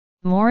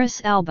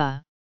Morus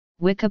alba,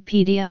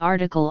 Wikipedia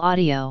article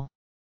audio.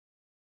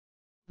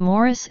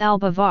 Morus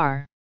alba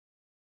var.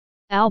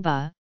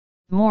 Alba,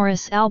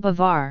 Morus alba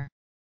var.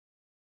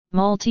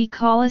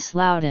 Multicaulis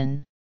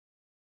lauden.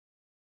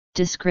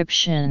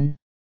 Description.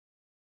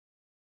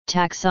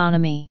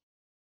 Taxonomy.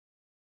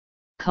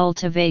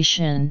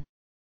 Cultivation.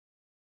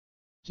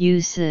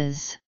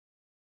 Uses.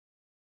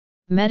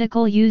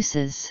 Medical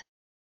uses.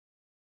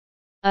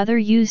 Other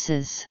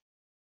uses.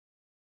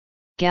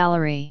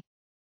 Gallery.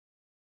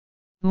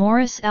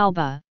 Morus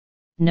alba,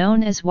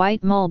 known as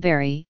white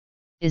mulberry,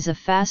 is a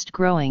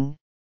fast-growing,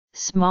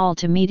 small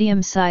to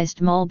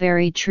medium-sized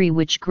mulberry tree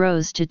which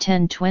grows to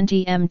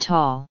 10-20 m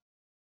tall.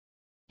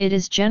 It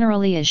is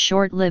generally a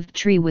short-lived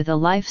tree with a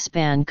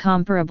lifespan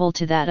comparable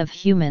to that of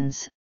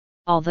humans,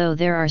 although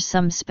there are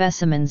some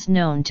specimens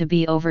known to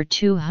be over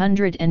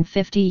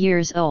 250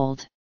 years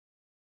old.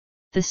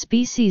 The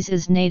species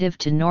is native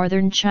to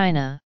northern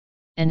China,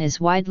 and is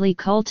widely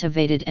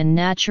cultivated and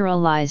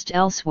naturalized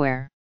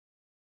elsewhere.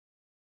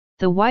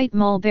 The white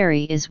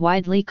mulberry is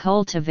widely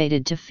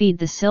cultivated to feed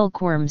the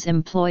silkworms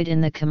employed in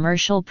the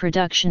commercial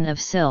production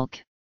of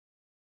silk.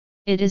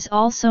 It is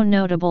also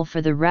notable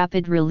for the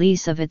rapid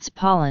release of its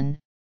pollen,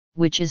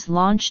 which is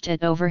launched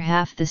at over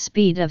half the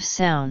speed of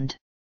sound.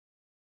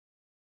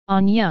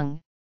 On young,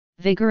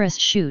 vigorous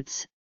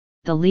shoots,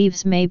 the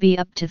leaves may be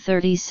up to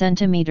 30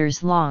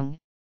 centimeters long,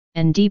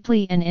 and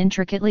deeply and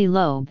intricately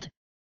lobed,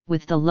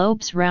 with the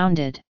lobes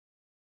rounded.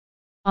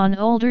 On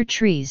older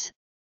trees,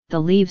 the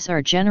leaves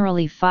are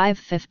generally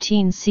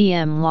 5-15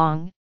 cm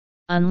long,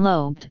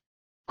 unlobed,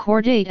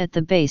 cordate at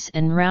the base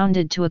and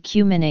rounded to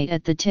acuminate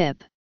at the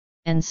tip,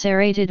 and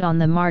serrated on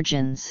the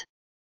margins.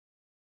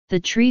 The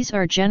trees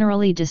are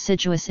generally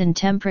deciduous in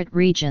temperate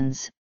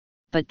regions,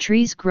 but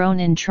trees grown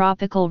in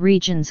tropical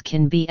regions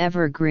can be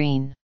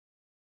evergreen.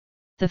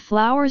 The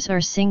flowers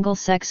are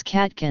single-sex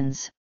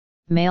catkins.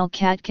 Male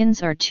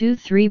catkins are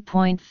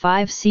 2-3.5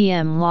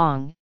 cm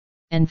long,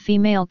 and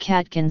female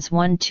catkins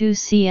 1-2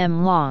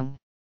 cm long.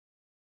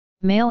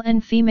 Male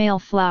and female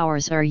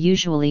flowers are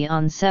usually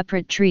on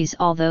separate trees,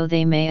 although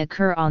they may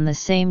occur on the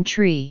same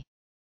tree.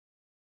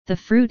 The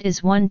fruit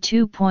is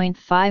 1-2.5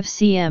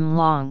 cm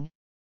long.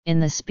 In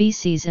the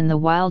species in the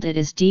wild it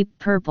is deep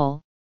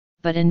purple,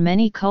 but in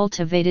many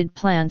cultivated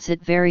plants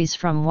it varies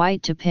from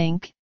white to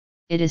pink.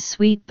 It is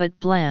sweet but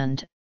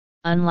bland,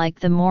 unlike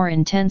the more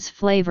intense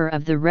flavor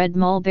of the red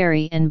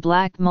mulberry and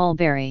black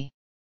mulberry.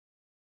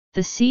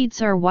 The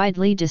seeds are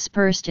widely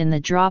dispersed in the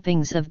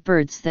droppings of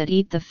birds that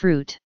eat the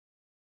fruit.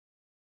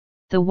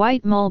 The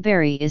white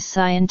mulberry is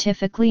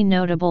scientifically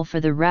notable for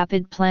the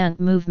rapid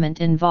plant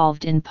movement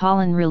involved in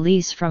pollen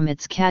release from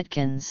its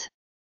catkins.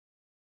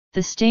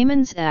 The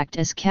stamens act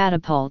as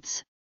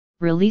catapults,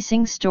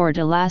 releasing stored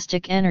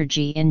elastic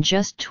energy in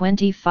just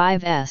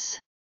 25 s.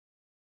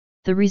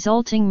 The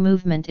resulting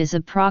movement is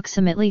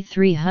approximately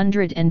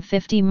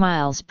 350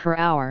 miles per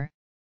hour,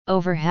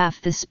 over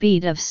half the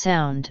speed of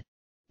sound,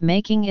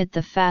 making it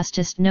the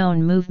fastest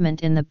known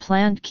movement in the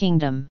plant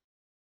kingdom.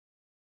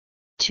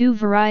 Two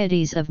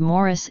varieties of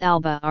Morus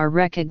alba are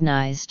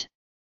recognized.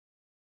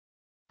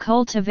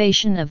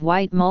 Cultivation of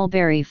white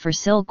mulberry for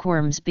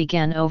silkworms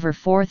began over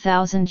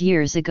 4,000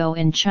 years ago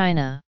in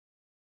China.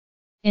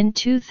 In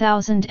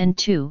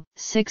 2002,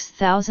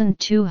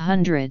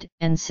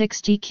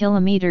 6,260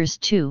 kilometers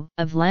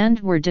of land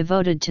were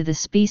devoted to the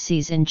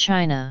species in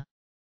China.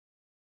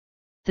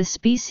 The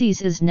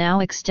species is now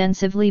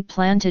extensively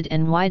planted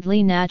and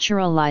widely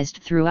naturalized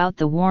throughout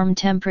the warm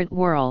temperate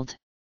world.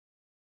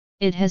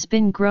 It has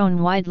been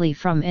grown widely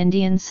from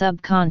Indian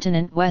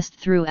subcontinent west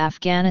through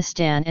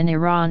Afghanistan and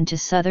Iran to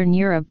southern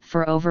Europe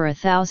for over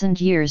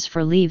 1,000 years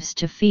for leaves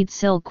to feed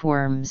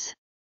silkworms.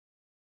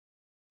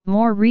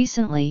 More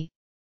recently,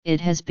 it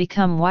has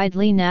become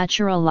widely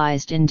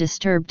naturalized in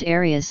disturbed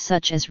areas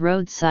such as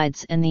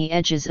roadsides and the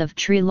edges of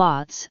tree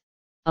lots,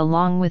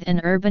 along with in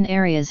urban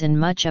areas in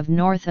much of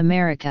North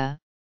America,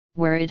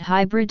 where it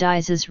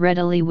hybridizes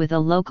readily with a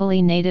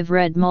locally native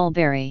red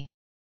mulberry.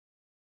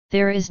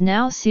 There is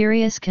now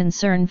serious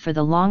concern for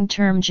the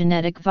long-term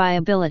genetic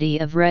viability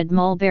of red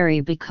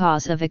mulberry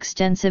because of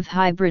extensive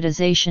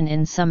hybridization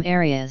in some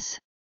areas.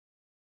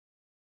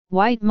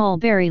 White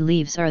mulberry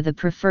leaves are the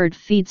preferred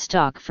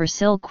feedstock for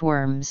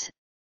silkworms,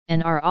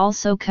 and are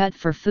also cut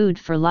for food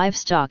for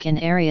livestock in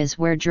areas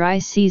where dry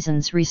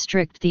seasons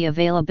restrict the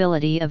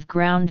availability of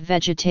ground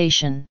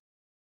vegetation.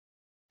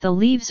 The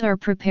leaves are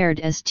prepared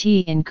as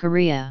tea in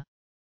Korea.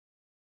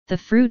 The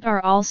fruit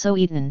are also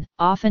eaten,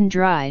 often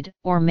dried,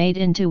 or made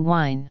into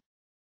wine.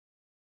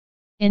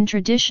 In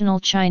traditional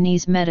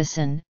Chinese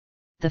medicine,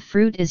 the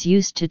fruit is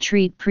used to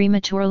treat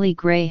prematurely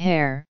gray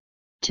hair,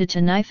 to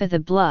tonify the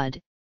blood,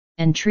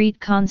 and treat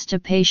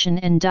constipation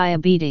and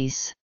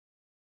diabetes.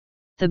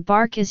 The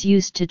bark is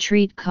used to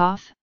treat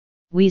cough,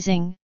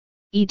 wheezing,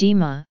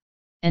 edema,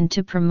 and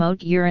to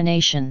promote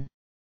urination.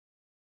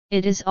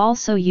 It is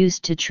also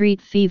used to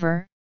treat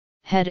fever,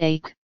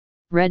 headache,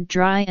 red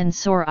dry and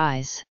sore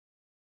eyes.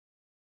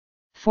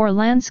 For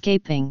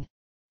landscaping,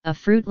 a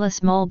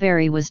fruitless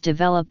mulberry was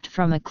developed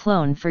from a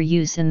clone for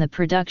use in the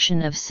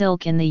production of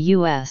silk in the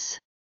U.S.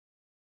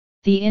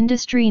 The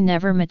industry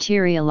never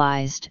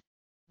materialized,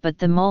 but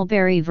the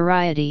mulberry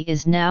variety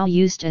is now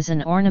used as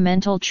an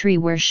ornamental tree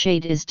where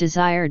shade is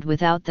desired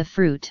without the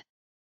fruit.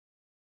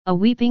 A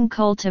weeping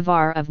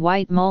cultivar of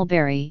white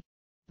mulberry,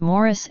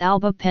 Morus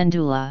alba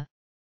pendula,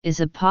 is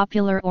a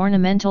popular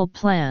ornamental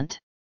plant.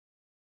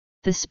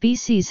 The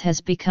species has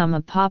become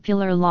a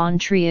popular lawn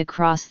tree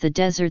across the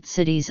desert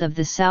cities of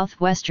the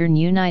southwestern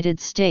United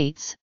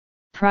States,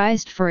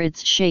 prized for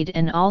its shade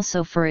and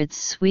also for its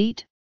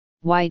sweet,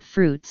 white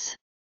fruits.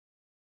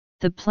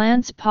 The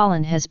plant's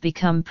pollen has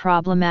become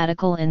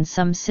problematical in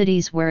some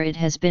cities where it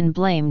has been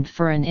blamed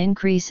for an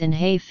increase in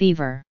hay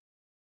fever.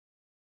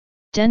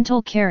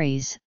 Dental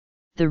caries.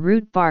 The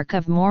root bark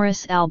of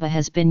Morus alba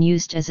has been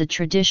used as a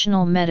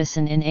traditional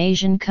medicine in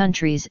Asian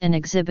countries and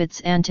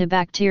exhibits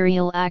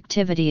antibacterial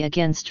activity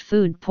against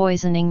food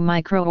poisoning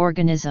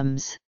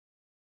microorganisms.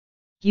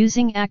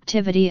 Using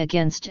activity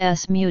against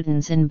S.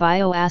 mutans in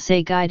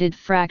bioassay-guided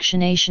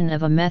fractionation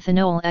of a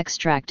methanol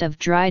extract of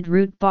dried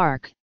root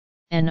bark,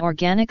 and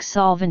organic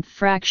solvent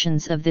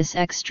fractions of this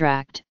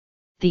extract,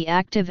 the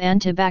active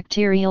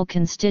antibacterial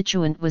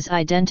constituent was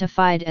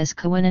identified as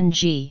quinine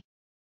G.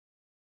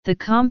 The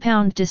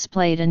compound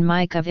displayed an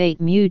MIC of 8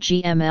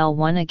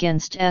 μgml1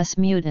 against S.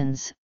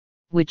 mutans,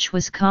 which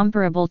was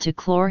comparable to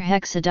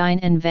chlorhexidine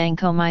and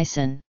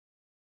vancomycin.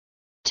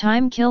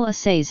 Time-kill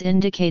assays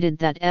indicated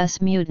that S.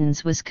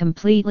 mutans was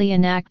completely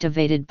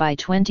inactivated by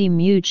 20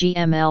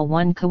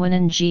 μgml1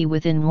 quinine G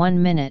within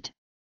 1 minute,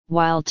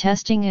 while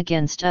testing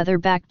against other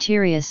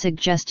bacteria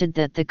suggested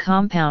that the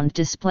compound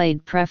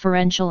displayed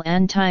preferential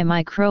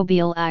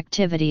antimicrobial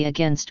activity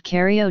against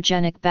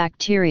karyogenic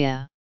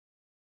bacteria.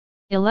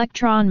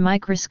 Electron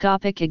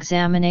microscopic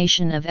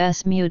examination of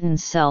S.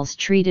 mutans cells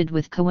treated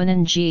with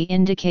quinine G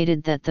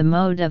indicated that the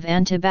mode of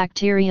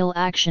antibacterial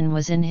action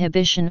was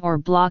inhibition or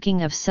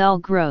blocking of cell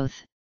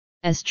growth,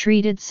 as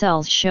treated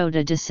cells showed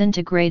a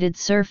disintegrated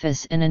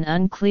surface and an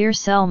unclear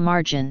cell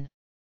margin.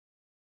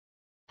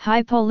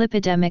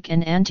 Hypolipidemic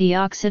and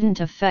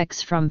antioxidant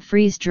effects from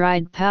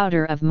freeze-dried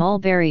powder of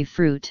mulberry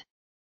fruit.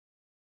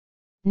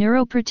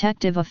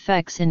 Neuroprotective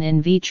effects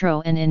in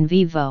vitro and in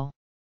vivo.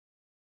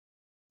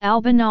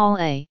 Albanol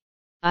A,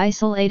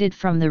 isolated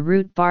from the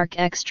root bark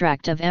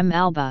extract of M.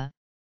 alba,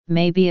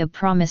 may be a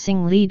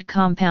promising lead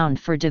compound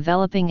for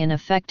developing an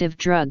effective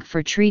drug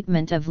for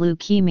treatment of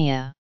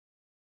leukemia.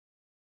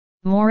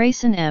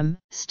 Moracin M,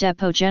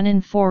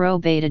 stepogenin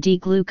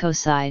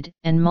 4-O-beta-D-glucoside,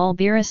 and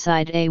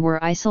mulbericide A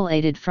were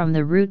isolated from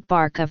the root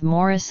bark of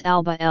Morus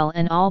alba L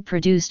and all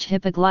produced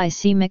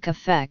hypoglycemic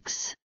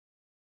effects.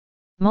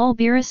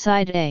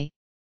 Mulbericide A,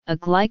 a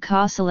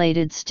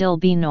glycosylated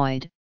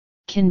stilbenoid,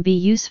 can be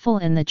useful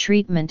in the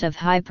treatment of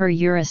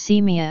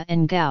hyperuricemia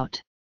and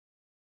gout.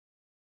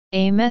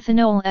 A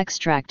methanol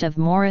extract of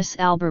Morus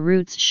alba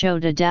roots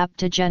showed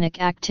adaptogenic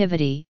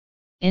activity,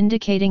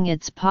 indicating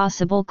its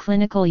possible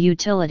clinical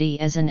utility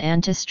as an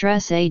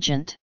anti-stress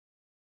agent.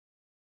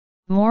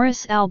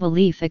 Morus alba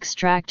leaf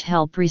extract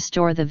help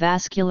restore the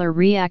vascular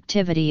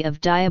reactivity of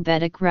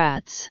diabetic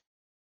rats.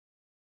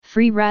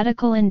 Free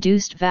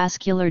radical-induced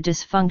vascular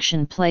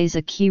dysfunction plays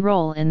a key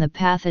role in the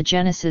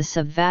pathogenesis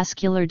of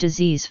vascular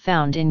disease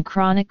found in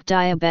chronic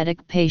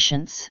diabetic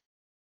patients.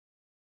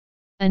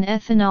 An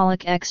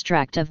ethanolic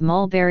extract of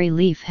mulberry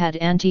leaf had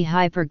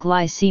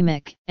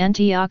anti-hyperglycemic,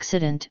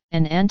 antioxidant,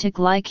 and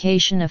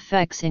anti-glycation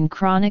effects in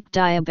chronic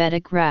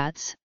diabetic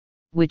rats,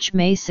 which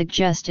may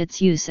suggest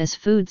its use as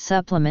food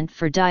supplement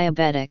for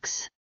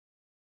diabetics.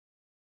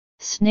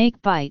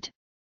 Snake bite.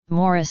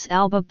 Morus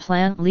alba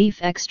plant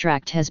leaf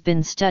extract has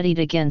been studied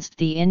against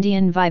the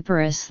Indian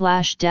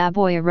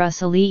Viperus/Daboia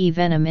russellii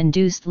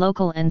venom-induced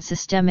local and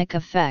systemic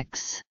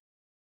effects.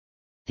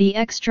 The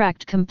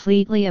extract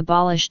completely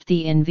abolished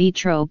the in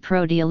vitro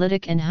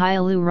proteolytic and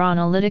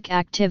hyaluronylytic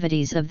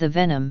activities of the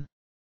venom.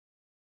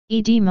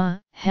 Edema,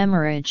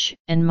 hemorrhage,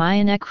 and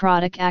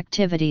myonecrotic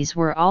activities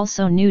were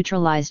also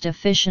neutralized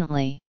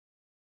efficiently.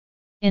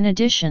 In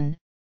addition,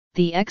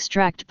 the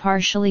extract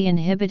partially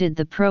inhibited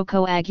the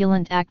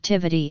procoagulant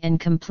activity and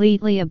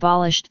completely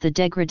abolished the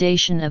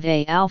degradation of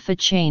A-alpha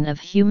chain of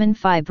human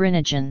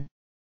fibrinogen.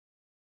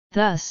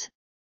 Thus,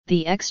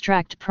 the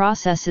extract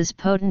possesses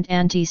potent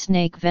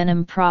anti-snake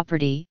venom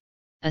property,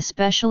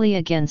 especially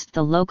against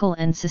the local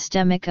and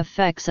systemic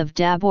effects of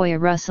Daboia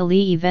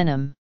russellii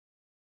venom.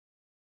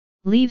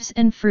 Leaves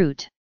and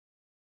fruit.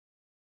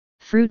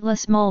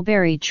 Fruitless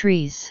mulberry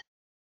trees.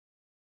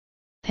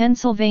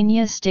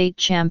 Pennsylvania State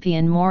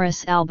Champion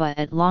Morus alba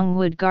at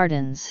Longwood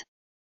Gardens.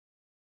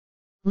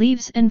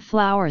 Leaves and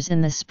flowers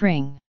in the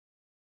spring.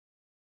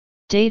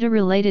 Data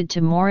related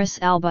to Morus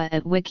alba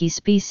at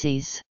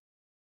Wikispecies.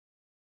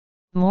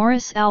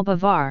 Morus alba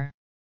var.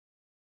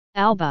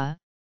 Alba,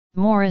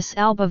 Morus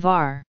alba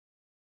var.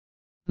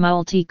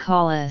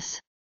 Multicaulis.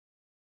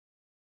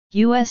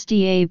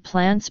 USDA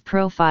plants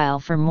profile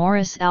for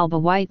Morus alba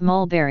white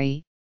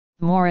mulberry,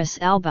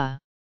 Morus alba.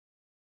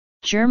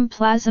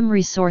 Germplasm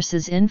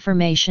Resources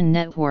Information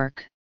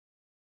Network.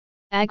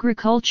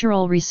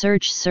 Agricultural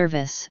Research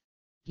Service,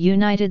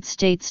 United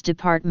States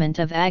Department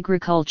of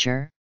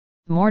Agriculture,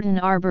 Morton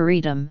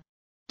Arboretum,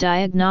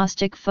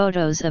 Diagnostic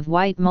Photos of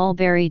White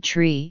Mulberry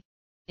Tree,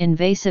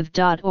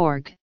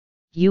 invasive.org,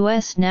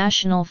 U.S.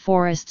 National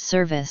Forest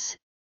Service,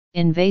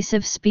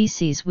 Invasive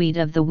Species Weed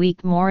of the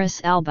Week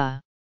Morus alba.